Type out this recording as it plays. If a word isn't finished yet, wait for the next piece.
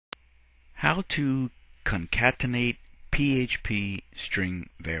How to concatenate PHP string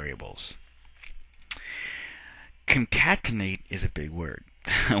variables. Concatenate is a big word.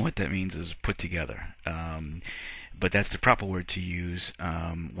 What that means is put together. But that's the proper word to use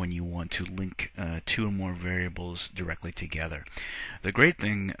when you want to link two or more variables directly together. The great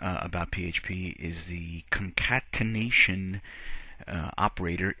thing about PHP is the concatenation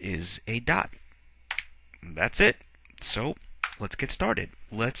operator is a dot. That's it. So let's get started.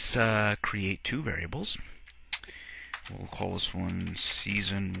 Let's create two variables. We'll call this one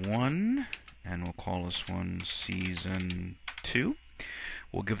season 1 and we'll call this one season 2.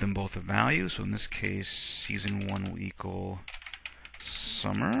 We'll give them both a value. So in this case, season 1 will equal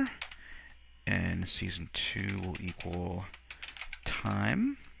summer and season 2 will equal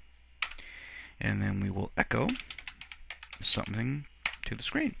time. And then we will echo something to the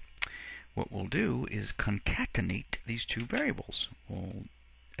screen. What we'll do is concatenate these two variables. We'll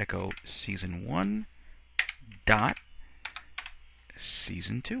echo season 1 dot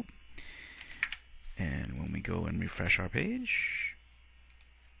season 2. And when we go and refresh our page,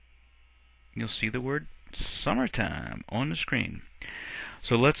 you'll see the word summertime on the screen.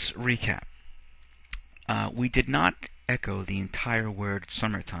 So let's recap. We did not echo the entire word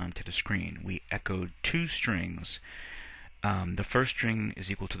summertime to the screen. We echoed two strings. The first string is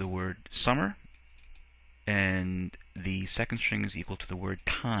equal to the word summer, and the second string is equal to the word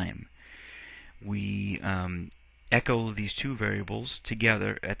time. We echo these two variables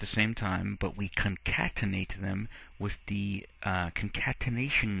together at the same time, but we concatenate them with the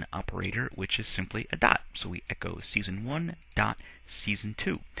concatenation operator, which is simply a dot. So we echo season 1 dot season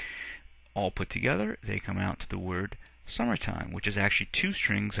 2. All put together, they come out to the word summertime, which is actually two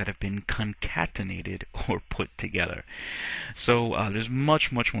strings that have been concatenated or put together. So there's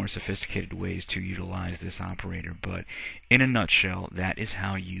much more sophisticated ways to utilize this operator, but in a nutshell, that is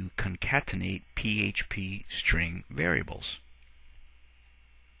how you concatenate PHP string variables.